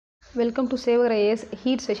Welcome to Sevakar IAS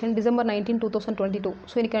heat session December 19, 2022.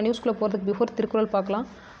 So இன்றைக்கி நியூஸ்குள்ளே போகிறதுக்கு before Thirukkural பார்க்கலாம்.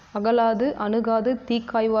 அகலாது அணுகாது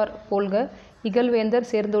தீக்காய்வார் போல்க இகழ்வேந்தர்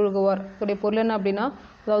சேர்ந்தொழுகுவார். இதோடைய பொருள் என்ன அப்படின்னா,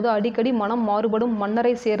 அதாவது அடிக்கடி மனம் மாறுபடும்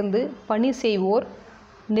மன்னரை சேர்ந்து பணி செய்வோர்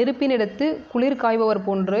நெருப்பினிடத்து குளிர் காய்பவர்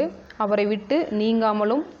போன்று அவரை விட்டு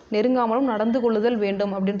நீங்காமலும் நெருங்காமலும் நடந்து கொள்ளுதல்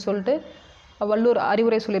வேண்டும் அப்படின்னு சொல்லிட்டு வள்ளுவர்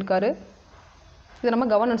அறிவுரை சொல்லியிருக்காரு. இதை நம்ம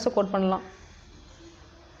கவர்னன்ஸை கோட் பண்ணலாம்.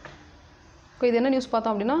 இப்போ இது என்ன நியூஸ்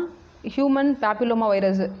பார்த்தோம் அப்படின்னா, ஹியூமன் பேப்பிலோமா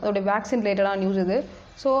வைரஸ் அதோடைய வேக்சின் ரிலேட்டடான நியூஸ் இது.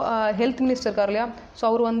 ஸோ ஹெல்த் மினிஸ்டர் இருக்கார் இல்லையா, ஸோ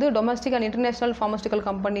அவர் வந்து domestic and international pharmaceutical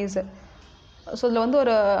companies, so இதில் வந்து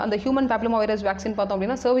அந்த ஹியூமன் பேப்பிலோமா வைரஸ் வேக்சின் பார்த்தோம்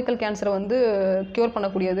அப்படின்னா சர்விக்கல் கேன்சரை வந்து க்யூர்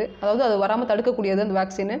பண்ணக்கூடியது, அதாவது அது வராமல் தடுக்கக்கூடியது அந்த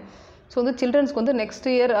வேக்சின். ஸோ வந்து சில்ட்ரன்ஸ்க்கு வந்து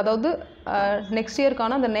நெக்ஸ்ட்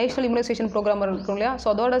இயர்க்கான அந்த நேஷனல் இம்யூனைசேஷன் ப்ரோக்ராம் இருக்கும் இல்லையா, ஸோ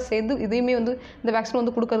அதோட சேர்ந்து இதையுமே வந்து இந்த வேக்சின்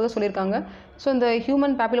வந்து கொடுக்கறதா சொல்லியிருக்காங்க. ஸோ இந்த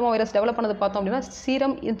ஹியூமன் பேப்பிலோமா வைரஸ் டெவலப் பண்ணது பார்த்தோம் அப்படின்னா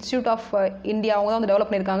சீரம் இன்ஸ்டியூட் ஆஃப் இந்தியா அவங்க தான் வந்து டெவலப்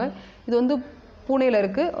பண்ணியிருக்காங்க. இது வந்து பூனேயில்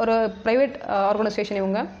இருக்குது, ஒரு ப்ரைவேட் ஆர்கனைசேஷன்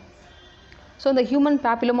இவங்க. ஸோ இந்த ஹியூமன்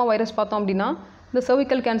பேப்பிலோமா வைரஸ் பார்த்தோம் அப்படின்னா இந்த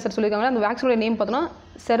சர்விக்கல் கேன்சர் சொல்லியிருக்காங்க. அந்த வேக்சினோட நேம் பார்த்தோன்னா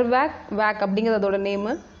செர்வேக் அப்படிங்கிறது அதோட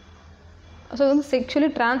நேமு. ஸோ இது வந்து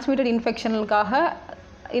செக்ஷுவலி டிரான்ஸ்மிட்டட்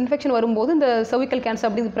இன்ஃபெக்ஷன் வரும்போது இந்த சர்விக்கல் கேன்சர்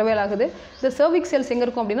அப்படிங்கிறது ப்ரிவேல் ஆகுது. இந்த சர்விக் செல்ஸ் எங்கே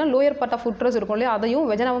இருக்கும் அப்படின்னா லோயர் பார்ட் ஆஃப் உட்ரஸ் இருக்கும் இல்லையா, அதையும்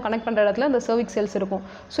வெஜனாவும் கனெக்ட் பண்ணுற இடத்துல இந்த சர்விக் செல்ஸ் இருக்கும்.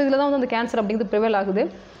 ஸோ இதில் தான் வந்து அந்த கேன்சர் அப்படிங்கிறது ப்ரிவேல் ஆகுது.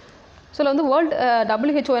 ஸோ இதில் வந்து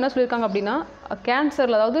WHO என்ன சொல்லியிருக்காங்க அப்படின்னா,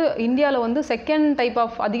 கேன்சரில் அதாவது இந்தியாவில் வந்து செகண்ட் டைப்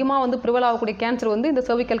ஆஃப் அதிகமாக வந்து ப்ரிவேல் ஆகக்கூடிய கேன்சர் வந்து இந்த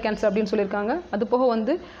சர்விக்கல் கேன்சர் அப்படின்னு சொல்லியிருக்காங்க. அது போக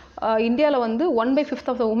வந்து இந்தியாவில் வந்து 1/5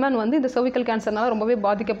 ஆஃப் த உமன் வந்து இந்த சர்விக்கல் கேன்சர்னால ரொம்பவே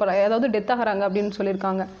அதாவது டெத் ஆகிறாங்க அப்படின்னு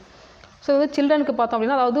சொல்லியிருக்காங்க. ஸோ வந்து சில்ட்ரனுக்கு பார்த்தோம்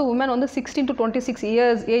அப்படின்னா, அதாவது உமன் வந்து 16 to 26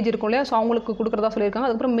 இயர்ஸ் ஏஜ் இருக்கும் இல்லையா, ஸோ அவங்களுக்கு கொடுக்குறதா சொல்லியிருக்காங்க.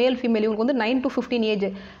 அதுக்கப்புறம் மேல் ஃபீமேல் இவங்களுக்கு வந்து 9 to 15 ஏஜ்,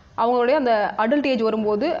 அவங்களுடைய அந்த அடல்ட் ஏஜ்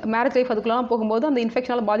வரும்போது மேரேஜ் லைஃப் அதுக்குலாம் போகும்போது அந்த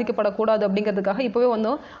இன்ஃபெக்ஷனால் பாதிக்கப்படக்கூடாது அப்படிங்கிறதுக்காக இப்போவே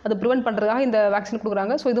வந்து அதை ப்ரிவென்ட் பண்ணுறதுக்காக இந்த வேக்சின்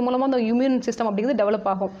கொடுக்குறாங்க. ஸோ இது மூலமாக அந்த இம்யூன் சிஸ்டம் அப்படிங்கிறது டெவலப்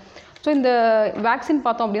ஆகும். ஸோ இந்த வேக்சின்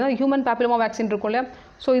பார்த்தோம் அப்படின்னா ஹியூமன் பேப்பிலோமா வேக்சின் இருக்கும் இல்லையா,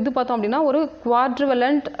 ஸோ இது பார்த்தோம் அப்படின்னா ஒரு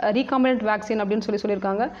குவாட்ரிவலண்ட் ரீகாம்பினன்ட் வேக்சின் அப்படின்னு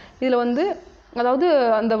சொல்லியிருக்காங்க. இதில் வந்து அதாவது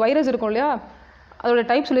அந்த வைரஸ் இருக்கும் இல்லையா, அதோட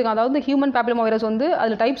டைப் சொல்லியிருக்காங்க. அதாவது ஹியூமன் பேப்பிலோமா வைரஸ் வந்து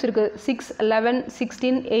அதில் டைப்ஸ் இருக்குது, 6, 11,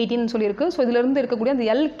 16, 18 சொல்லியிருக்கு. ஸோ இதிலிருந்து இருக்கக்கூடிய அந்த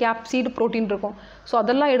எல் கேப்சிட் ப்ரோட்டீன் இருக்கும். ஸோ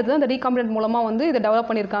அதெல்லாம் எடுத்து அந்த ரீகாம்பினன்ட் மூலமாக வந்து இதை டெவலப்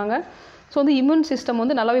பண்ணியிருக்காங்க. ஸோ வந்து இம்யூன் சிஸ்டம்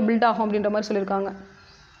வந்து நல்லாவே பில்ட் ஆகும் அப்படின்ற மாதிரி சொல்லியிருக்காங்க.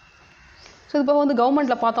 ஸோ இது போக வந்து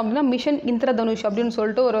கவர்மெண்ட்டில் பார்த்தோம் அப்படின்னா மிஷன் இந்திரதனுஷ் அப்படின்னு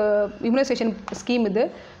சொல்லிட்டு ஒரு இம்யூனைசேஷன் ஸ்கீம் இது.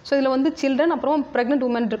 ஸோ இதில் வந்து சில்ட்ரன் அப்புறம் ப்ரெக்னென்ட்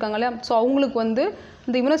உமன் இருக்காங்க இல்லையா, ஸோ அவங்களுக்கு வந்து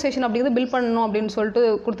இந்த இம்யூனைசேஷன் அப்படிங்கிறது பில் பண்ணணும் அப்படின்னு சொல்லிட்டு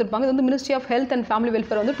கொடுத்துருப்பாங்க. இது வந்து ministry of health and family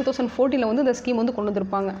welfare வந்து 2014 வந்து இந்த ஸ்கீம் வந்து கொண்டு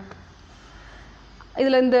வந்திருப்பாங்க.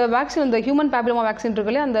 இதில் இந்த வேக்சின், இந்த ஹியூமன் பேப்பிலோமா வேக்சின்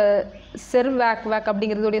இருக்கு இல்லையா, அந்த செர்வேக்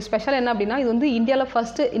அப்படிங்கிறதுடைய ஸ்பெஷல் என்ன அப்படின்னா, இது வந்து இந்தியாவில்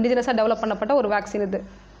ஃபஸ்ட்டு இண்டிஜினஸாக டெவலப் பண்ணப்பட்ட ஒரு வேக்சின் இது.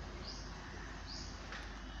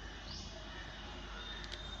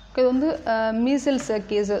 இது வந்து மீசில்ஸ்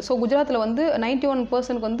கேஸு. ஸோ குஜராத்தில் வந்து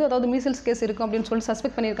 91% வந்து அதாவது மீசில்ஸ் கேஸ் இருக்கும் அப்படின்னு சொல்லி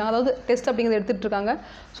சஸ்பெக்ட் பண்ணியிருக்காங்க, அதாவது டெஸ்ட் அப்படிங்கிறது எடுத்துகிட்டு இருக்காங்க.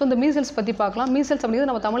 ஸோ இந்த மீசில்ஸ் பற்றி பார்க்கலாம். மீசில்ஸ் அப்படிங்கிறது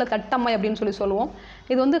நம்ம தமிழில் தட்டம்மை அப்படின்னு சொல்லி சொல்லுவோம்.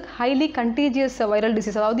 இது வந்து ஹைலி கண்டீஜியஸ் வைரல்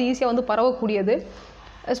டிசீஸ், அதாவது ஈஸியாக வந்து பரவக்கூடியது.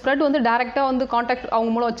 ஸ்ப்ரெட் வந்து டேரெக்டாக வந்து காண்டாக்ட்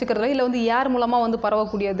அவங்க மூலம் வச்சுக்கிறது இல்லை வந்து ஏர் மூலமாக வந்து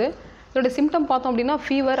பரவக்கூடியது. இதோடைய சிம்டம் பார்த்தோம் அப்படின்னா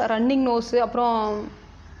ஃபீவர், ரன்னிங் நோஸு, அப்புறம்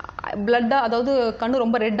பிளட்டாக அதாவது கண்ணு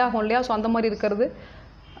ரொம்ப ரெட் ஆகும் இல்லையா, ஸோ அந்த மாதிரி இருக்கிறது.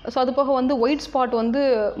 ஸோ அது போக வந்து ஒயிட் ஸ்பாட் வந்து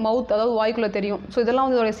மவுத் அதாவது வாய்க்குள்ளே தெரியும். ஸோ இதெல்லாம்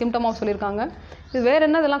வந்து இதோடைய சிம்டமாக சொல்லியிருக்காங்க. இது வேறு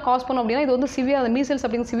என்ன இதெல்லாம் காஸ் பண்ணும் அப்படின்னா, இது வந்து சிவியர், அந்த மீசல்ஸ்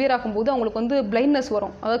அப்படிங்கிற சிவியர் ஆகும்போது அவங்களுக்கு வந்து பிளைண்ட்னஸ்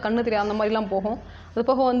வரும், அதாவது கண்ணு தெரியாது அந்த மாதிரிலாம் போகும். அது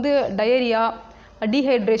போக வந்து டயரியா,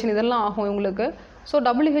 டீஹைட்ரேஷன் இதெல்லாம் ஆகும் இவங்களுக்கு. ஸோ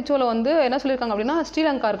WHO வந்து என்ன சொல்லியிருக்காங்க அப்படின்னா,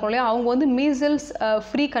 ஸ்ரீலங்கா இருக்கும் இல்லையா, அவங்க வந்து மீசல்ஸ்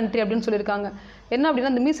ஃப்ரீ கண்ட்ரி அப்படின்னு சொல்லியிருக்காங்க. என்ன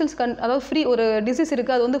அப்படின்னா, இந்த மீசல்ஸ் அதாவது ஃப்ரீ ஒரு டிசீஸ்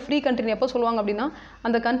இருக்குது, அது வந்து ஃப்ரீ கண்ட்ரின்னு எப்போ சொல்லுவாங்க அப்படின்னா,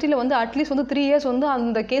 அந்த கண்ட்ரியில் வந்து அட்லீஸ்ட் வந்து 3 இயர்ஸ் வந்து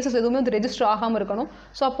அந்த கேசஸ் எதுவுமே வந்து ரெஜிஸ்டர் ஆகாமல் இருக்கணும்.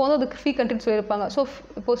 ஸோ அப்போ வந்து அதுக்கு ஃப்ரீ கண்ட்ரின்னு சொல்லியிருப்பாங்க. ஸோ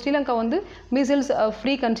இப்போ ஸ்ரீலங்கா வந்து மீசல்ஸ்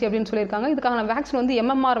ஃப்ரீ கண்ட்ரி அப்படின்னு சொல்லியிருக்காங்க. இதுக்கான வேக்சின் வந்து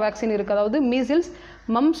MMR வேக்சின் இருக்குது, அதாவது மீசல்ஸ்,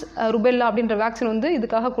 மம்ஸ், ருபெல்லா அப்படின்ற வேக்சின் வந்து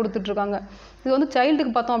இதுக்காக கொடுத்துட்ருக்காங்க. இது வந்து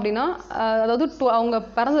சைல்டுக்கு பார்த்தோம் அப்படின்னா அதாவது அவங்க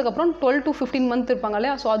பிறந்ததுக்கப்புறம் 12 to 15 மந்த் இருப்பாங்க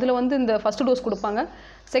இல்லையா, ஸோ அதில் வந்து இந்த ஃபஸ்ட்டு டோஸ் கொடுப்பாங்க.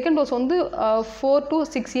 செகண்ட் டோஸ் வந்து 4 to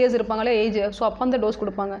 6 இயர்ஸ் இருப்பாங்களே ஏஜ், ஸோ அப்போ அந்த டோஸ்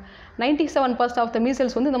கொடுப்பாங்க. 97% ஆஃப் த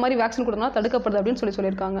மீசல்ஸ் வந்து இந்த மாதிரி வேக்சின் கொடுத்தனால தடுக்கப்படுது அப்படின்னு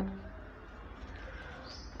சொல்லியிருக்காங்க.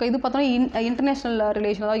 இது பார்த்தோன்னா இன்டர்நேஷ்னல்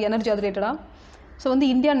ரிலேஷன், அதாவது எனர்ஜி அது ரிலேட்டடாக. ஸோ வந்து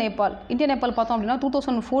இந்தியா நேபாள் பார்த்தோம் அப்படின்னா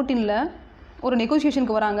 2014 ஒரு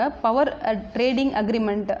நெகோசியேஷனுக்கு வராங்க, பவர் ட்ரேடிங்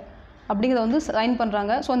அக்ரிமெண்ட் அப்படிங்கிறத வந்து சைன்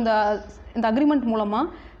பண்ணுறாங்க. ஸோ இந்த அக்ரிமெண்ட்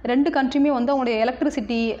மூலமாக 2 கண்ட்ரியுமே வந்து அவங்களுடைய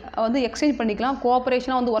எலக்ட்ரிசிட்டி வந்து எக்ஸ்சேஞ்ச் பண்ணிக்கலாம்,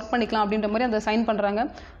 கோஆப்ரேஷனாக வந்து ஒர்க் பண்ணிக்கலாம் அப்படின்ற மாதிரி அந்த சைன் பண்ணுறாங்க.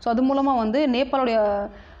 ஸோ அது மூலமாக வந்து நேபாளுடைய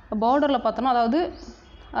பார்டரில் பார்த்தோன்னா, அதாவது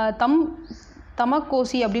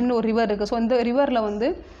தமக்கோசி அப்படின்னு ஒரு ரிவர் இருக்குது. ஸோ இந்த ரிவரில் வந்து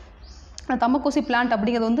தமக்கோசி பிளான்ட்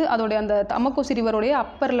அப்படிங்கிறது வந்து அதோடைய அந்த தமக்கோசி ரிவருடைய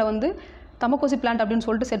அப்பரில் வந்து தமக்கோசி பிளான்ட் அப்படின்னு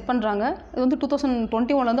சொல்லிட்டு செட் பண்ணுறாங்க. இது வந்து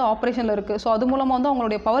 2021 வந்து ஆப்ரேஷனில் இருக்குது. ஸோ அது மூலமாக வந்து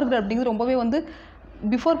அவங்களுடைய பவர் கிரிட் அப்படிங்கிறது ரொம்பவே வந்து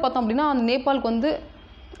பிஃபோர் பார்த்தோம் அப்படின்னா அந்த நேபாளுக்கு வந்து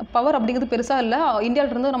பவர் அப்படிங்கிறது பெருசாக இல்லை,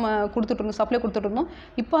 இந்தியாவிலிருந்து நம்ம கொடுத்துட்ருந்தோம், சப்ளை கொடுத்துட்ருந்தோம்.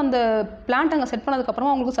 இப்போ அந்த பிளான்ட் அங்கே செட்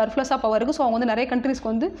பண்ணதுக்கப்புறமா அவங்களுக்கு சர்ஃப்ளஸாக பவர் இருக்குது. ஸோ அவங்க வந்து நிறைய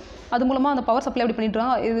கண்ட்ரீஸ்க்கு வந்து அது மூலமாக அந்த பவர் சப்ளை அப்படி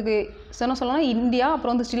பண்ணிட்டுருக்காங்க. இதுக்கு என்ன சொல்லலாம், இந்தியா,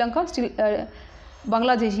 அப்புறம் வந்து ஸ்ரீலங்கா,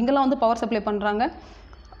 பங்களாதேஷ் இங்கெல்லாம் வந்து பவர் சப்ளை பண்ணுறாங்க.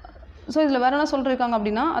 ஸோ இதில் வேறு என்ன சொல்லியிருக்காங்க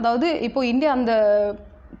அப்படின்னா, அதாவது இப்போது இந்தியா அந்த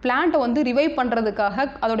பிளான்ட்டை வந்து ரிவைவ் பண்ணுறதுக்காக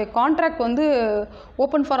அதோடைய கான்ட்ராக்ட் வந்து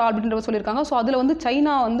ஓப்பன் ஃபார் ஆல் அப்படின்ற சொல்லியிருக்காங்க. ஸோ அதில் வந்து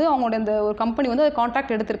சைனா வந்து அவங்களோட அந்த ஒரு கம்பெனி வந்து அது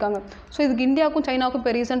கான்ட்ராக்ட் எடுத்திருக்காங்க. ஸோ இதுக்கு இந்தியாவுக்கும் சைனாவுக்கும்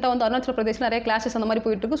இப்போ ரீசெண்டாக வந்து அருணாச்சல பிரதேசில் நிறைய கிளாஸஸ் அந்த மாதிரி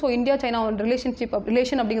போயிட்டு இருக்கு. ஸோ இந்தியா சைனா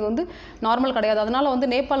ரிலேஷன் அப்படிங்கிறது வந்து நார்மல் கிடையாது. அதனால் வந்து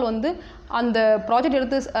நேபாள் வந்து அந்த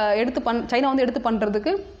ப்ராஜெக்ட் சைனா வந்து எடுத்து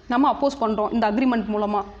பண்ணுறதுக்கு நம்ம அப்போஸ் பண்ணுறோம் இந்த அக்ரிமெண்ட்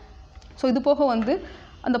மூலமாக. ஸோ இது போக வந்து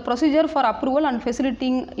அந்த procedure for approval and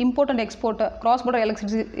ஃபெசிலிட்டிங் import and export cross border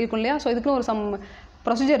electricity இருக்கும் இல்லையா. ஸோ இதுக்குன்னு ஒரு சம்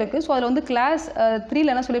ப்ரொசீஜர் இருக்குது. ஸோ அதில் வந்து கிளாஸ்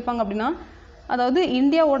 3ல் என்ன சொல்லியிருப்பாங்க அப்படின்னா, அதாவது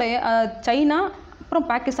இந்தியாவோடைய சைனா அப்புறம்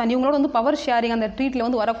பாகிஸ்தான் இவங்களோட வந்து பவர் ஷேரிங் அந்த ட்ரீட்டில்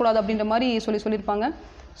வந்து வரக்கூடாது அப்படின்ற மாதிரி சொல்லியிருப்பாங்க.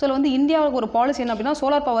 ஸோ அதில் வந்து இந்தியாவுக்கு ஒரு பாலிசி என்ன அப்படின்னா,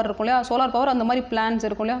 சோலார் பவர் இருக்கும் இல்லையா, சோலார் பவர் அந்த மாதிரி பிளான்ஸ்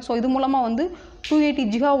இருக்கும் இல்லையா. ஸோ இது மூலமாக வந்து 280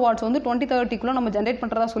 GW வந்து 2030 நம்ம ஜென்ரேட்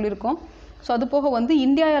பண்ணுறதா சொல்லியிருக்கோம். ஸோ அது போக வந்து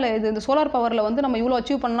இந்தியாவில் இந்த சோலார் பவரில் வந்து நம்ம இவ்வளோ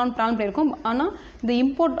அச்சீவ் பண்ணலான்னு பிளான் பண்ணியிருக்கோம். ஆனால் இந்த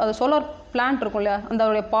இம்போர்ட் அது சோலார் பிளான்ட் இருக்கும் இல்லையா,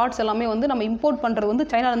 அதோடைய பார்ட்ஸ் எல்லாமே வந்து நம்ம இம்போர்ட் பண்ணுறது வந்து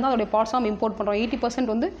சைனாலேருந்து தான் அதோடைய பார்ட்ஸ் நம்ம இம்போர்ட் பண்ணுறோம்.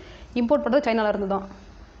 80% வந்து இம்போர்ட் பண்ணுறது சைனாலேருந்து தான்.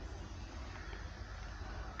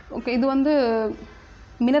 ஓகே, இது வந்து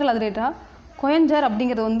மினரல் அது டேட்டா. கொயஞ்சர்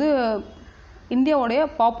அப்படிங்கிறது வந்து இந்தியாவுடைய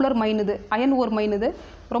பாப்புலர் மைன், இது அயன் ஓர் மைன், இது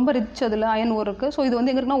ரொம்ப ரிச் அதில் அயன் ஓர் இருக்குது. ஸோ இது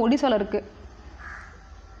வந்து எங்கே இருக்குன்னா ஒடிசாவில் இருக்குது.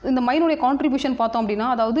 இந்த மைனுடைய கான்ட்ரிபியூஷன் பார்த்தோம் அப்படின்னா,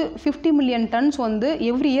 அதாவது 50 மில்லியன் டன்ஸ் வந்து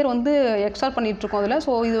எவ்ரி இயர் வந்து எக்ஸ்ட்ராக்ட் பண்ணிகிட்ருக்கோம் அதில்.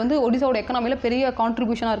 ஸோ இது வந்து ஒடிசாவோட எக்கனாமியில் பெரிய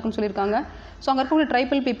கான்ட்ரிபியூஷனாக இருக்குன்னு சொல்லியிருக்காங்க. ஸோ அங்கே இருக்கக்கூடிய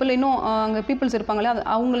ட்ரைபல் பீப்புள் இன்னும் அங்கே பீப்புள்ஸ் இருப்பாங்களே,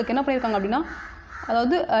 அவங்களுக்கு என்ன பண்ணியிருக்காங்க அப்படின்னா,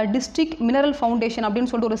 அதாவது டிஸ்ட்ரிக்ட் மினரல் ஃபவுண்டேஷன்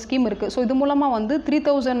அப்படின்னு சொல்லிட்டு ஒரு ஸ்கீம் இருக்குது. ஸோ இது மூலமாக வந்து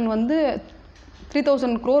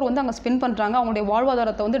 3000 crore வந்து அங்கே ஸ்பெண்ட் பண்ணுறாங்க அவங்களுடைய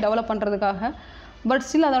வாழ்வாதாரத்தை வந்து டெவலப் பண்ணுறதுக்காக. பட்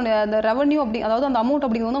ஸ்டில் அதோடைய அந்த ரெவன்யூ அதாவது அந்த அமௌண்ட்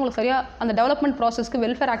அப்படிங்கிறது வந்து உங்களுக்கு சரியாக அந்த டெவலப்மெண்ட் ப்ராசஸ்க்கு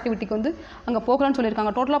வெல்ஃபேர் ஆக்டிவிட்டிக்கு வந்து அங்கே போகலான்னு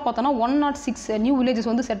சொல்லியிருக்காங்க. டோட்டலாக பார்த்தோன்னா 106 நியூ வில்லேஜஸ்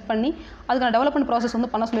வந்து செட் பண்ணி அதுக்கான டெவலப்மெண்ட் ப்ராசஸ் வந்து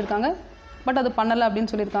பண்ண சொல்லியிருக்காங்க. பட் அது பண்ணலை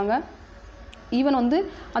அப்படின்னு சொல்லியிருக்காங்க. ஈவன் வந்து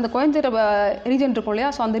அந்த கோயம்புத்தூர் ரீஜன் இருக்கும்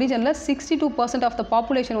இல்லையா, ஸோ அந்த ரீஜனில் 62% ஆஃப் த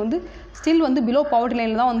பாப்புலேஷன் வந்து ஸ்டில் வந்து பிலோ பாவர்ட்டி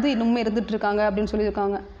லைனில் தான் வந்து இன்னுமே இருந்துகிட்டு இருக்காங்க அப்படின்னு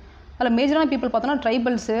சொல்லியிருக்காங்க. அதில் மேஜரான பீப்புள் பார்த்தோன்னா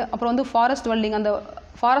ட்ரைபல்ஸு, அப்புறம் வந்து ஃபாரஸ்ட் வெல்டிங், அந்த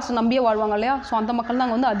ஃபாரஸ்ட் நம்பியே வாழ்வாங்க இல்லையா, ஸோ அந்த மக்கள் தான்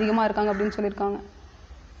அங்கே வந்து அதிகமாக இருக்காங்க அப்படின்னு சொல்லியிருக்காங்க.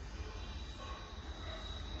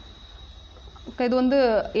 இது வந்து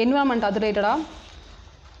என்விரான்மெண்ட் அது ரிலேட்டடாக.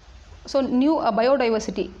 ஸோ நியூ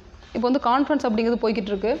பயோடைவர்சிட்டி இப்போ வந்து கான்ஃபரன்ஸ் அப்படிங்கிறது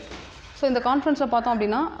போய்கிட்டு இருக்கு. ஸோ இந்த கான்ஃபரன்ஸில் பார்த்தோம்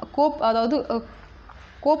அப்படின்னா கோப்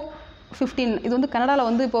 15 இது வந்து கனடாவில்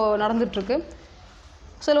வந்து இப்போது நடந்துகிட்ருக்கு.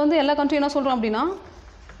 ஸோ இதில் வந்து எல்லா கண்ட்ரியும் என்ன சொல்கிறோம் அப்படின்னா,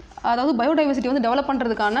 அதாவது பயோடைவர்சிட்டி வந்து டெவலப்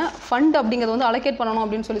பண்ணுறதுக்கான ஃபண்ட் அப்படிங்கிறது வந்து அலோகேட் பண்ணணும்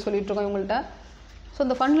அப்படின்னு சொல்லிட்டு இருக்கோம் இவங்கள்ட்ட. ஸோ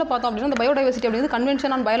இந்த ஃபண்டில் பார்த்தோம் அப்படின்னா இந்த பயோடைவர்சிட்டி அப்படிங்கிறது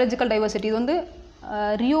கன்வென்ஷன் ஆன் பயாலஜிக்கல் டைவர்சிட்டி, இது வந்து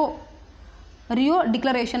ரியோ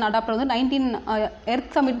டிக்ளரேஷன் அடாப்டர் வந்து 19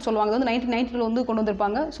 எர்த் சமிட்னு சொல்லுவாங்க, வந்து 1992 வந்து கொண்டு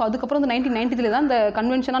வந்திருப்பாங்க. ஸோ அதுக்கப்புறம் வந்து 1993 தான் இந்த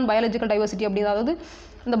கன்வென்ஷன் ஆன் பயாலஜிக்கல் டைவர்சிட்டி அப்படி, அதாவது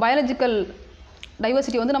இந்த பயாலஜிக்கல்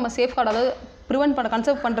டைவர்சிட்டி வந்து நம்ம சேஃப்கார்டு அதாவது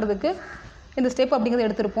கன்சர்வ் பண்ணுறதுக்கு இந்த ஸ்டெப் அப்படிங்கிறது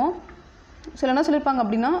எடுத்திருப்போம். ஸோ என்ன சொல்லியிருப்பாங்க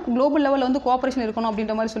அப்படின்னா, குளோபல் லெவலில் வந்து கோஆப்ரேஷன் இருக்கணும்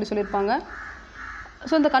அப்படின்ற மாதிரி சொல்லியிருப்பாங்க.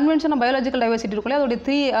 ஸோ இந்த கன்வென்ஷன் ஆஃப் பயாலஜிக்கல் டைவர்சிட்டி இருக்குல்ல, அதோடைய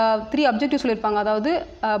த்ரீ அப்ஜெக்டிவ் சொல்லியிருப்பாங்க. அதாவது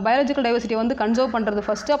பயாலஜிக்கல் டைவர்சிட்டி வந்து கன்சர்வ் பண்ணுறது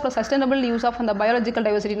ஃபஸ்ட்டு, அப்புறம் சஸ்டைனபிள் யூஸ் ஆஃப் அந்த பயாலஜிக்கல்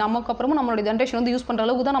டைவர்சிட்டி நமக்கு அப்புறமும் நம்மளுடைய ஜென்ரேஷன் வந்து யூஸ் பண்ணுற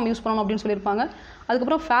அளவுக்கு தான் நம்ம யூஸ் பண்ணணும் அப்படின்னு சொல்லியிருப்பாங்க.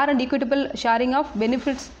 அதுக்கப்புறம் fair and equitable sharing of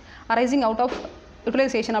benefits arising out of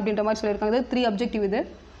utilisation அப்படின்ற மாதிரி சொல்லியிருக்காங்க. இது 3 அப்ஜெக்டிவ் இது.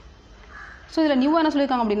 ஸோ இதில் நியூவாக என்ன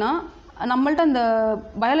சொல்லியிருக்காங்க அப்படின்னா, நம்மள்ட்ட இந்த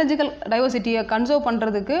பயாலஜிக்கல் டைவர்சிட்டியை கன்சர்வ்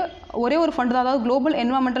பண்ணுறதுக்கு ஒரே ஒரு ஃபண்டு தான், அதாவது குளோபல்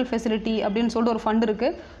என்விரான்மெண்டல் ஃபெசிலிட்டி அப்படின்னு சொல்லிட்டு ஒரு ஃபண்டு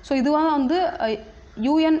இருக்குது. ஸோ இதுவாக வந்து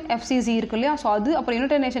UNFCCC இருக்கு இல்லையா, ஸோ அது அப்புறம்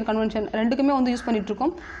யுனைடெட் நேஷன் கன்வென்ஷன் ரெண்டுக்குமே வந்து யூஸ்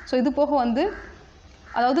பண்ணிகிட்ருக்கோம். ஸோ இது போக வந்து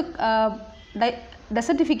அதாவது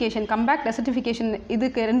டெசர்டிஃபிகேஷன், கம்பேக்ட் டெசர்டிஃபிகேஷன்,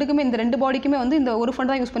 இதுக்கு ரெண்டுக்குமே இந்த 2 பாடிக்குமே வந்து இந்த ஒரு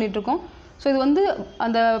ஃபண்ட் தான் யூஸ் பண்ணிகிட்ருக்கோம். ஸோ இது வந்து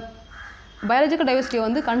அந்த பயாலஜிக்கல் டைவர்சிட்டியை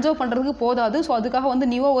வந்து கன்சர்வ் பண்ணுறதுக்கு போதாது. ஸோ அதுக்காக வந்து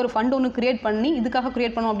நியூவாக ஒரு ஃபண்ட் ஒன்று க்ரியேட் பண்ணி இதுக்காக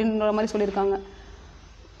க்ரியேட் பண்ணணும் அப்படின்ற மாதிரி சொல்லியிருக்காங்க.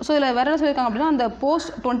 ஸோ இதில் வேறு என்ன சொல்லியிருக்காங்க அப்படின்னா, அந்த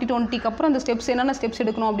போஸ்ட் 2020க்கு அப்புறம் அந்த ஸ்டெப்ஸ் என்னென்ன ஸ்டெப்ஸ்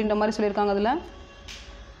எடுக்கணும் அப்படின்ற மாதிரி சொல்லியிருக்காங்க அதில்.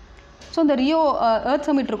 ஸோ இந்த ரியோ எர்த்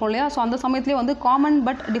சமிட் இருக்கும் இல்லையா, ஸோ அந்த சமயத்துலேயே வந்து common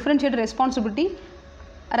but differentiate responsibility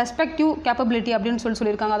respective capability அப்படின்னு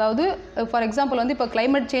சொல்லியிருக்காங்க. அதாவது ஃபார் எக்ஸாம்பிள் வந்து இப்போ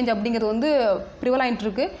கிளைமேட் சேஞ்ச் அப்படிங்கிறது வந்து ப்ரிவலாயின்ட்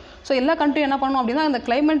இருக்குது. ஸோ எல்லா கண்ட்ரியும் என்ன பண்ணணும் அப்படின்னா, அந்த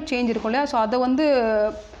கிளைமேட் சேஞ்ச் இருக்கும் இல்லையா, ஸோ அதை வந்து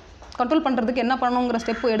கண்ட்ரோல் பண்ணுறதுக்கு என்ன பண்ணணுங்கிற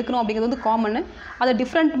ஸ்டெப் எடுக்கணும் அப்படிங்கிறது வந்து காமன். அதை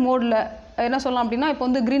டிஃப்ரெண்ட் மோடில் என்ன சொல்லலாம் அப்படின்னா, இப்போ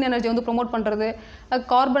வந்து க்ரீன் எனர்ஜி வந்து ப்ரொமோட் பண்ணுறது,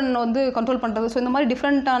 கார்பன் வந்து கண்ட்ரோல் பண்ணுறது, ஸோ இந்த மாதிரி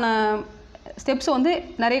டிஃப்ரெண்ட்டான ஸ்டெப்ஸ் வந்து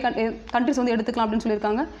நிறைய கண்ட்ரிஸ் வந்து எடுத்துக்கலாம் அப்படின்னு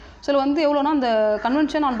சொல்லியிருக்காங்க. ஸோ இதில் வந்து எவ்வளோனா அந்த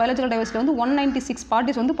கன்வென்ஷன் ஆன் பயாலஜிக்கல் டைவர்சிட்டி வந்து 196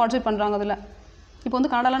 பார்ட்டிஸ் வந்து பார்ட்டிசிபேட் பண்ணுறாங்க. அதில் இப்போ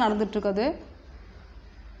வந்து கனடாவில் நடந்துகிட்ருக்குது.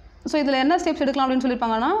 ஸோ இதில் என்ன ஸ்டெப்ஸ் எடுக்கலாம் அப்படின்னு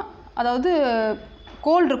சொல்லியிருப்பாங்கன்னா, அதாவது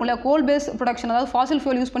கோல் இருக்கும் இல்லையா, கோல் பேஸ் ப்ரொடக்ஷன், அதாவது ஃபாசில்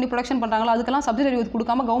ஃபியூல் யூஸ் பண்ணி ப்ரொடக்ஷன் பண்ணுறாங்களா, அதுக்கெல்லாம் சப்சிடி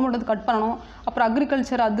கொடுக்காம கவர்மெண்ட் வந்து கட் பண்ணணும். அப்புறம்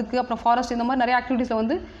அக்ரிகல்ச்சர், அதுக்கு அப்புறம் ஃபாரஸ்ட், இந்த மாதிரி நிறைய ஆக்டிவிட்டீஸில்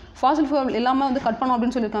வந்து ஃபாசில் ஃபியூல் எல்லாமே வந்து கட் பண்ணணும்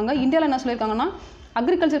அப்படின்னு சொல்லியிருக்காங்க. இந்தியாவில் என்ன சொல்லியிருக்காங்கன்னா,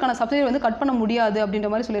 அக்ரிகல்ச்சருக்கான சப்சிடி வந்து கட் பண்ண முடியாது அப்படின்ற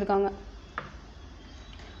மாதிரி சொல்லியிருக்காங்க.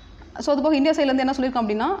 ஸோ அது போக இந்தியா சைட்லேருந்து என்ன சொல்லியிருக்கோம்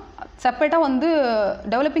அப்படின்னா, செப்பரேட்டாக வந்து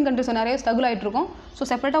டெவலப்பிங் கண்ட்ரிஸ் நிறைய ஸ்ட்ரகிள் ஆகிட்டு இருக்கும். ஸோ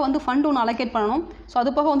செப்பரேட்டாக வந்து ஃபண்ட் ஒன்று அலோகேட் பண்ணணும். ஸோ அது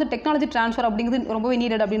போக வந்து டெக்னாலஜி ட்ரான்ஸ்ஃபர் அப்படிங்கிறது ரொம்பவே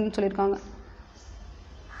நீடட் அப்படின்னு சொல்லியிருக்காங்க.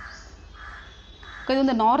 இது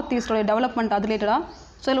வந்து நார்த் ஈஸ்டோடைய டெவலப்மெண்ட் அது ரிலேட்டடாக.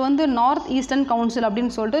 ஸோ இதில் வந்து நார்த் ஈஸ்டர்ன் கவுன்சில்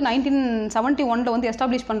அப்படின்னு சொல்லிட்டு 1971 வந்து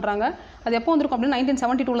எஸ்டாப்ளிஷ் பண்ணுறாங்க. அது எப்போ வந்திருக்கும் அப்படின்னா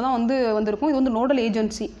 1972 தான் வந்திருக்கும். இது வந்து நோடல்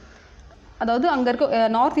ஏஜென்சி, அதாவது அங்கே இருக்க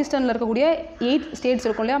நார்த் ஈஸ்டர்னில் இருக்கக்கூடிய 8 ஸ்டேட்ஸ்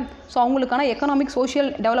இருக்கும் இல்லையா, ஸோ அவங்களுக்கான எக்கனாமிக் சோஷியல்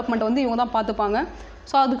டெவலப்மெண்ட் வந்து இவங்க தான் பார்த்துப்பாங்க.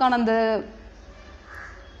 ஸோ அதுக்கான அந்த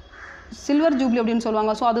சில்வர் ஜூப்ளி அப்படின்னு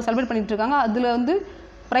சொல்லுவாங்க. ஸோ அதை செலிப்ரேட் பண்ணிட்டு இருக்காங்க. அதில் வந்து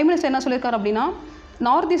பிரைம் மினிஸ்டர் என்ன சொல்லியிருக்காரு அப்படின்னா,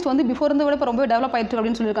 நார்த் ஈஸ்ட் வந்து பிஃபோர் இருந்த விட இப்போ ரொம்பவே டெவலப் ஆகிட்டு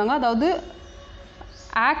அப்படின்னு சொல்லியிருக்காங்க. அதாவது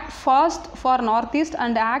act fast for north east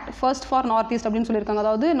and act first for north east அப்படின்னு சொல்லியிருக்காங்க.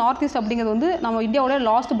 அதாவது நார்த் ஈஸ்ட் அப்படிங்கிறது வந்து நம்ம இந்தியாவோட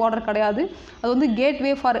லாஸ்ட் பார்டர் கிடையாது, அது வந்து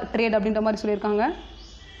கேட்வே ஃபார் ட்ரேட் அப்படின்ற மாதிரி சொல்லியிருக்காங்க.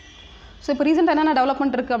 ஸோ இப்போ ரீசெண்டாக என்னென்ன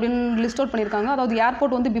டெவலப்மெண்ட் இருக்குது அப்படின்னு லிஸ்ட் அவுட் பண்ணியிருக்காங்க. அதாவது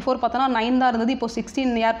ஏர்போர்ட் வந்து பிஃபோர் பார்த்தோன்னா 9 தான் இருந்தது, இப்போ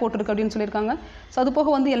 16 ஏர்போர்ட் இருக்குது அப்படின்னு சொல்லியிருக்காங்க. ஸோ அது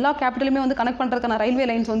போக வந்து எல்லா கேபிட்டலுமே வந்து கனெக்ட் பண்ணுறதுக்கான ரயில்வே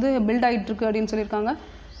லைன்ஸ் வந்து பில்ட் ஆகிட்டு இருக்குது அப்படின்னு சொல்லியிருக்காங்க.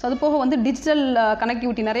 ஸோ அது போக வந்து டிஜிட்டல்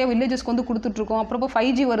கனெக்டிவிட்டி நிறைய வில்லேஜஸ்க்கு வந்து கொடுத்துட்ருக்கோம். அப்புறம்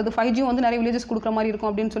 5G வருது, 5G வந்து நிறைய வில்லேஜஸ் கொடுக்குற மாதிரி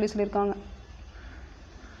இருக்கும் அப்படின்னு சொல்லியிருக்காங்க.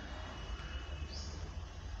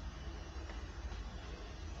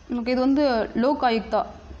 ஓகே, இது வந்து லோக்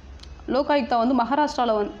ஆயுக்தா வந்து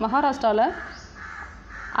மகாராஷ்டிராவில்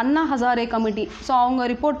அண்ணா ஹசாரே கமிட்டி. ஸோ அவங்க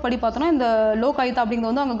ரிப்போர்ட் படி பார்த்தோன்னா இந்த லோக் ஆயுக்தா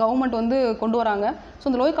அப்படிங்கிறது வந்து அவங்க கவர்மெண்ட் வந்து கொண்டு வராங்க. ஸோ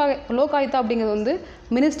இந்த லோக் ஆயுக்தா அப்படிங்கிறது வந்து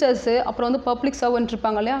மினிஸ்டர்ஸு அப்புறம் வந்து பப்ளிக் சர்வெண்ட்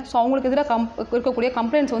இருப்பாங்க இல்லையா, ஸோ அவங்களுக்கு எதிராக இருக்கக்கூடிய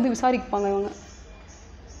கம்ப்ளைண்ட்ஸ் வந்து விசாரிப்பாங்க இவங்க.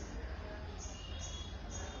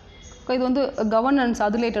 இது வந்து கவர்னன்ஸ்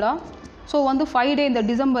அது ரிலேட்டடாக. ஸோ வந்து 5 டே இந்த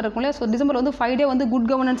டிசம்பர் இருக்கும் இல்லையா, ஸோ டிசம்பர் வந்து 5 டே வந்து குட்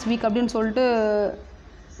கவர்னன்ஸ் வீக் அப்படின்னு சொல்லிட்டு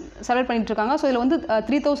செலக்ட் பண்ணிகிட்ருக்காங்க. ஸோ இதில் வந்து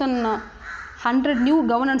 3100 நியூ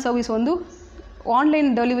கவர்னன்ஸ் சர்வீஸ் வந்து ஆன்லைன்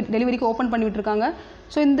டெலிவரிக்கு ஓப்பன் பண்ணி விட்டுருக்காங்க.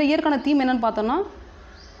 ஸோ இந்த இயற்கான தீம் என்னென்னு பார்த்தோன்னா,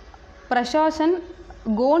 பிரசாசன்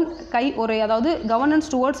கோன் கை ஒரே, அதாவது கவர்னன்ஸ்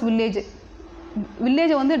டுவர்ட்ஸ்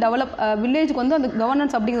வில்லேஜை வந்து வில்லேஜுக்கு வந்து அந்த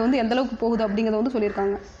கவர்னன்ஸ் அப்படிங்கிறது வந்து எந்தளவுக்கு போகுது அப்படிங்கிறத வந்து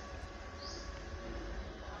சொல்லியிருக்காங்க.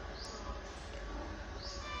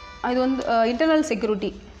 இது வந்து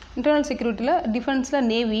இன்டர்னல் செக்யூரிட்டியில் டிஃபென்ஸில்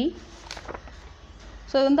நேவி.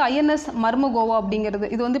 ஸோ இது வந்து ஐஎன்எஸ் மர்மகோவா அப்படிங்கிறது,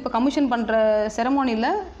 இது வந்து இப்போ கமிஷன் பண்ணுற செரமோனியில்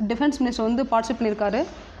டிஃபென்ஸ் மினிஸ்டர் வந்து பார்ட்டிசிபேட் பண்ணியிருக்காரு.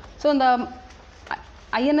 ஸோ இந்த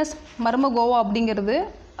ஐஎன்எஸ் மர்மகோவா அப்படிங்கிறது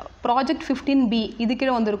ப்ராஜெக்ட் 15B இது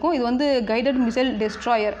கீழே வந்திருக்கும். இது வந்து கைடட் மிசைல்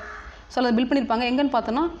டெஸ்ட்ராயர். ஸோ அதை பில்ட் பண்ணியிருப்பாங்க. எங்கன்னு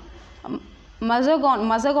பார்த்தோன்னா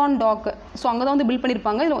மசகான் டாக். ஸோ அங்கே தான் வந்து பில்ட்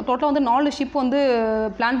பண்ணியிருப்பாங்க. இதில் டோட்டலாக வந்து 4 ஷிப் வந்து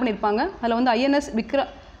பிளான் பண்ணியிருப்பாங்க. அதில் வந்து ஐஎன்எஸ்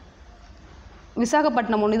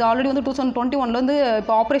விசாகப்பட்டினம் ஒன்று, இது ஆல்ரெடி வந்து 2021 வந்து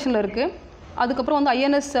இப்போ ஆப்ரேஷனில் இருக்குது. அதுக்கப்புறம் வந்து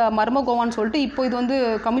ஐஎன்எஸ் மர்மகோவான்னு சொல்லிட்டு இப்போ இது வந்து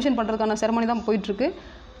கமிஷன் பண்ணுறதுக்கான செரமனி தான் போயிட்டுருக்கு.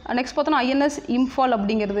 நெக்ஸ்ட் பார்த்தோன்னா ஐஎன்எஸ் இம்ஃபால்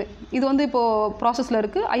அப்படிங்கிறது, இது வந்து இப்போது ப்ராசஸில்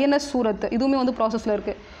இருக்குது. ஐஎன்எஸ் சூரத் இதுவுமே வந்து ப்ராசஸில்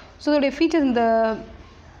இருக்குது. ஸோ இதோடைய ஃபீச்சர்ஸ், இந்த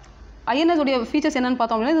ஐஎன்எஸ் உடைய ஃபீச்சர்ஸ் என்னென்னு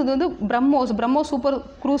பார்த்தோம் அப்படின்னா, இது வந்து BrahMos super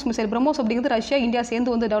cruise missile. BrahMos அப்படிங்கிறது ரஷ்யா இந்தியா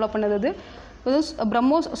சேர்ந்து வந்து டெவலப் பண்ணது. இது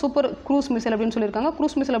பிரம்மோஸ் சூப்பர் க்ரூஸ் மிசைல் அப்படின்னு சொல்லியிருக்காங்க.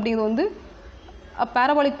 க்ரூஸ் மிசைல் அப்படிங்கிறது வந்து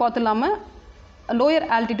பேராபாலிக் பாத் இல்லாமல் லோயர்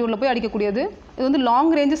ஆல்டிடியூடில் போய் அடிக்கக்கூடியது. இது வந்து long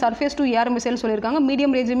range surface to air missile சொல்லியிருக்காங்க.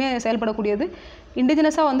 மீடியம் ரேஞ்சுமே செயல்படக்கூடியது.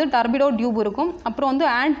 இண்டிஜினஸாக வந்து டர்பிடோ டியூப் இருக்கும். அப்புறம் வந்து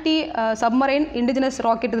ஆன்டி சப்மரைன் இண்டிஜினஸ்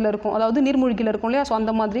ராக்கெட் இதில் இருக்கும், அதாவது நீர்மூழ்கியில் இருக்கும் இல்லையா, ஸோ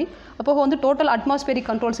அந்த மாதிரி. அப்போ வந்து டோட்டல் அட்மாஸ்பியரிக்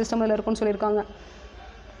கண்ட்ரோல் சிஸ்டம் இதில் இருக்கும்னு சொல்லியிருக்காங்க.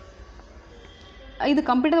 இது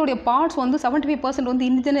கம்ப்யூட்டருடைய பார்ட்ஸ் வந்து 75% வந்து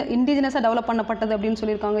இண்டிஜினஸாக டெவலப் பண்ணப்பட்டது அப்படின்னு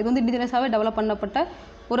சொல்லியிருக்காங்க. இது வந்து இண்டிஜினஸாகவே டெவலப் பண்ணப்பட்ட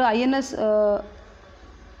ஒரு ஐஎன்எஸ்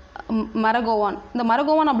மரகோவான். இந்த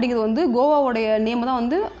மரகோவான் அப்படிங்கிறது வந்து கோவாவுடைய நேம் தான்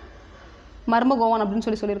வந்து மர்மகோவான் அப்படின்னு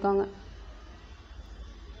சொல்லியிருக்காங்க.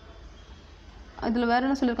 இதில் வேறு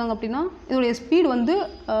என்ன சொல்லியிருக்காங்க அப்படின்னா, இதோடைய ஸ்பீடு வந்து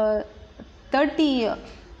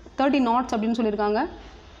 30 knots அப்படின்னு சொல்லியிருக்காங்க.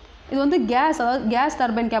 இது வந்து அதாவது கேஸ்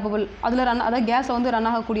டர்பைன் கேப்பபிள், அதாவது கேஸில் வந்து ரன்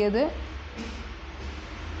ஆகக்கூடியது.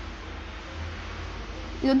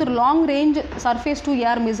 இது வந்து long range surface to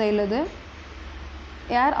air missile. இது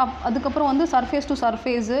அதுக்கப்புறம் வந்து surface to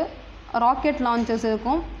surface rocket launches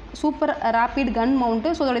இருக்கும். சூப்பர் ரேப்பிட் கன் மவுண்ட்டு.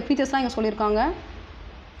 ஸோ அதோடைய ஃபீச்சர்ஸ்லாம் இங்கே சொல்லியிருக்காங்க.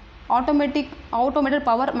 Automated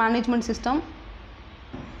power management system.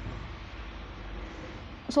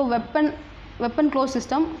 So weapon close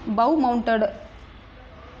system, bow mounted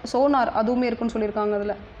sonar அதுவுமே இருக்குன்னு சொல்லியிருக்காங்க.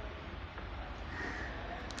 அதில்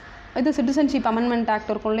இது சிட்டிசன்ஷிப் அமெண்ட்மெண்ட்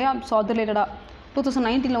ஆக்ட் இருக்கும் இல்லையா, ஸோ அது ரிலேட்டடாக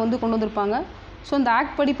 2019 வந்து கொண்டு வந்திருப்பாங்க. ஸோ இந்த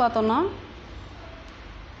ஆக்ட் படி பார்த்தோம்னா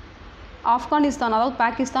ஆப்கானிஸ்தான், அதாவது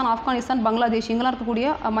பாகிஸ்தான், ஆப்கானிஸ்தான், பங்களாதேஷ் இங்கெல்லாம் இருக்கக்கூடிய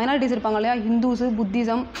மைனாரிட்டிஸ் இருப்பாங்க இல்லையா, Hindus,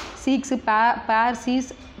 Buddhism, சீக்ஸு, பார்சீஸ்,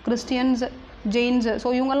 Christians, Jains, so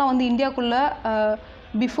இவங்கெல்லாம் வந்து இந்தியாவுக்குள்ளே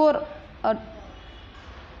பிஃபோர்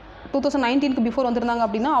 2019 பிஃபோர் வந்திருந்தாங்க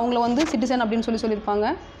அப்படின்னா அவங்கள வந்து சிட்டிசன் அப்படின்னு சொல்லியிருப்பாங்க.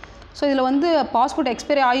 ஸோ இதில் வந்து பாஸ்போர்ட்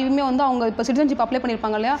எக்ஸ்பைரி ஆகியுமே வந்து அவங்க இப்போ சிட்டிசன்ஷிப் அப்ளை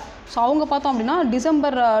பண்ணியிருப்பாங்க இல்லையா, ஸோ அவங்க பார்த்தோம் அப்படின்னா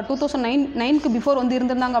டிசம்பர் 2009 பிஃபோர் வந்து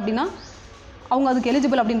இருந்திருந்தாங்க அப்படின்னா அவங்க அதுக்கு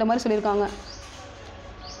எலிஜிபிள் அப்படின்ற மாதிரி சொல்லியிருக்காங்க.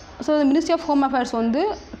 So ministry of home affairs வந்து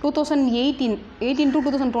 2018 to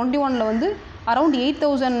 2021 வந்து அரௌண்ட்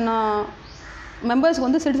 8,000 மெம்பர்ஸ்க்கு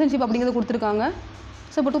வந்து சிட்டிசன்ஷிப் அப்படிங்கிறது கொடுத்துருக்காங்க.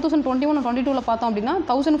 ஸோ இப்போ 2021 and 22 பார்த்தோம் அப்படின்னா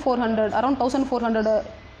 1400 அரௌண்ட் 1400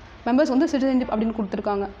 மெம்பர்ஸ் வந்து சிட்டிசன்ஷிப் அப்படின்னு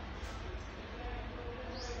கொடுத்துருக்காங்க.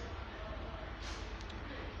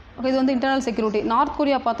 ஓகே, இது வந்து இன்டர்னல் செக்யூரிட்டி. நார்த்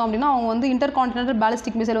கொரியா பார்த்தோம் அப்படின்னா அவங்க வந்து இன்டர்கான்டினென்டல்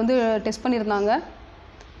பேலிஸ்டிக் மிசைல் வந்து டெஸ்ட் பண்ணியிருந்தாங்க.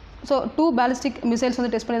 ஸோ 2 பேலிஸ்டிக் மிசைல்ஸ்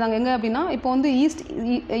வந்து டெஸ்ட் பண்ணியிருந்தாங்க. எங்கே அப்படின்னா இப்போ வந்து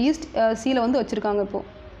ஈஸ்ட் சீல வந்து வச்சுருக்காங்க இப்போது.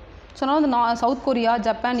 ஸோ அதனால் வந்து சவுத் கொரியா,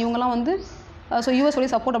 ஜப்பான் இவங்கெல்லாம் வந்து ஸோ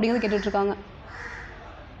யூஎஸோடைய சப்போர்ட் அப்படிங்கிறது கேட்டுட்ருக்காங்க.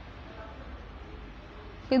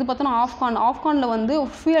 இது பார்த்தோன்னா ஆப்கானில் வந்து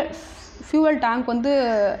ஃபியூவல் டேங்க் வந்து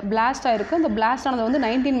பிளாஸ்ட் ஆகிருக்கு. அந்த பிளாஸ்ட் ஆனது வந்து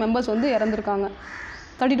 19 மெம்பர்ஸ் வந்து இறந்துருக்காங்க,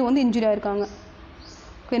 32 வந்து இன்ஜுரி ஆகிருக்காங்க.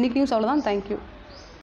 ஓகே, இன்றைக்கி நியூஸ் அவ்வளோதான். தேங்க்யூ.